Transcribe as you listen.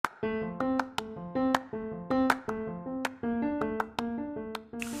It's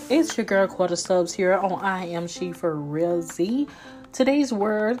your girl Quarter Subs here on I Am She for Real Z. Today's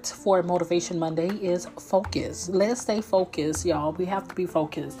word for Motivation Monday is focus. Let's stay focused, y'all. We have to be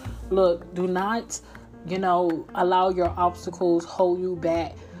focused. Look, do not, allow your obstacles hold you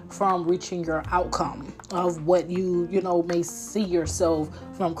back from reaching your outcome of what you may see yourself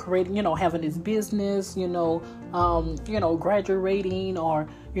from creating, having this business, graduating or,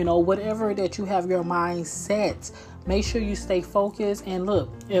 whatever that you have your mind set. Make sure you stay focused. And look,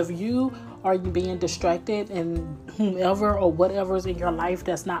 if you are being distracted and whomever or whatever's in your life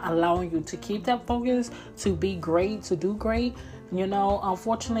that's not allowing you to keep that focus, to be great, to do great,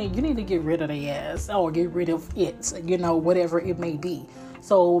 unfortunately, you need to get rid of their ass or get rid of it, whatever it may be.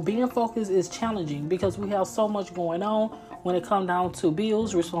 So being focused is challenging because we have so much going on when it comes down to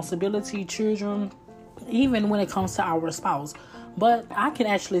bills, responsibility, children, even when it comes to our spouse. But I can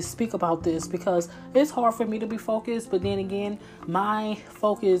actually speak about this because it's hard for me to be focused. But then again, my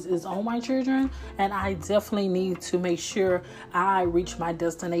focus is on my children, and I definitely need to make sure I reach my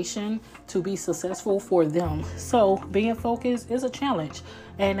destination to be successful for them. So being focused is a challenge,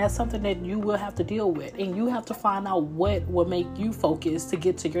 and that's something that you will have to deal with. And you have to find out what will make you focus to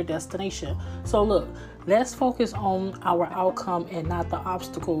get to your destination. So look, let's focus on our outcome and not the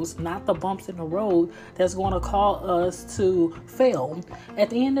obstacles, not the bumps in the road that's going to cause us to fail. At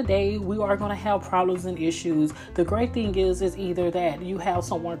the end of the day, we are going to have problems and issues. The great thing is either that you have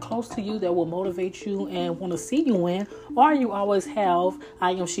someone close to you that will motivate you and want to see you win, or you always have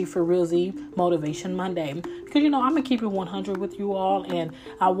I Am She for Real Z Motivation Monday. Because, I'm going to keep it 100 with you all, and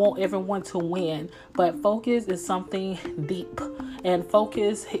I want everyone to win. But focus is something deep, and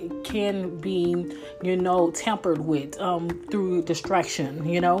focus can be, tampered with through distraction,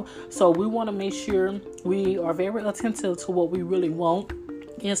 So we want to make sure we are very attentive to what we really want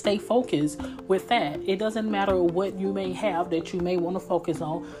and stay focused with that. It doesn't matter what you may have that you may want to focus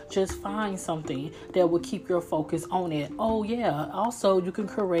on. Just find something that will keep your focus on it. Oh yeah, also you can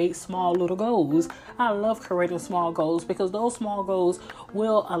create small little goals. I love creating small goals because those small goals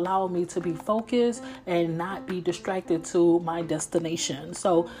will allow me to be focused and not be distracted to my destination.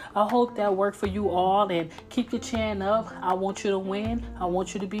 So I hope that worked for you all, and keep your chin up. I want you to win. I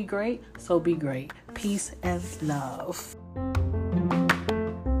want you to be great. So be great. Peace and love.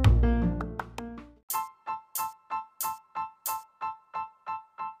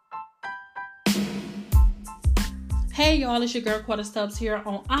 Hey y'all, it's your girl Quarter Stubbs here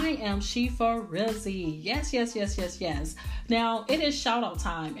on I Am She for Real Z. Yes. Now it is shout out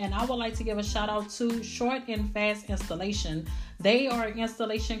time, and I would like to give a shout out to Short and Fast Installation. They are an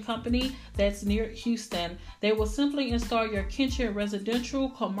installation company that's near Houston. They will simply install your kitchen,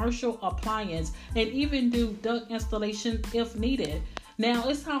 residential, commercial appliance, and even do duct installation if needed. Now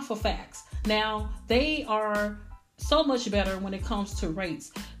it's time for facts. Now they are so much better when it comes to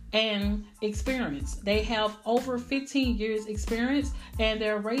rates and experience. They have over 15 years experience, and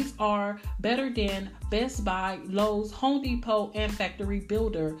their rates are better than Best Buy, Lowe's, Home Depot, and Factory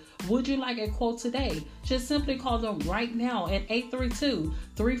Builder. Would you like a quote today? Just simply call them right now at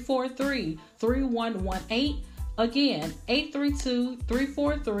 832-343-3118. Again,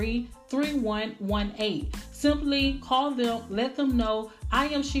 832-343-3118. Simply call them, let them know I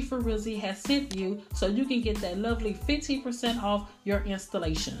Am She for Real Z has sent you, so you can get that lovely 15% off your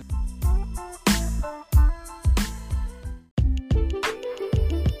installation.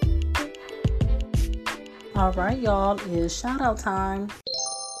 All right, y'all, it's shout out time.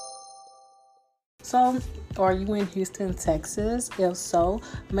 So, are you in Houston, Texas? If so,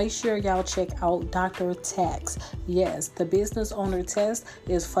 make sure y'all check out Dr. Tax. Yes, the business owner test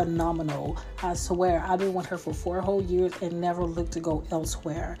is phenomenal. I swear, I've been with her for 4 whole years and never looked to go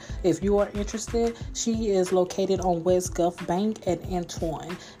elsewhere. If you are interested, she is located on West Gulf Bank at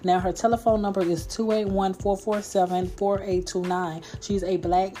Antoine. Now, her telephone number is 281-447-4829. She's a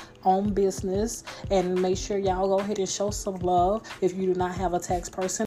Black-owned business, and make sure y'all go ahead and show some love if you do not have a tax person.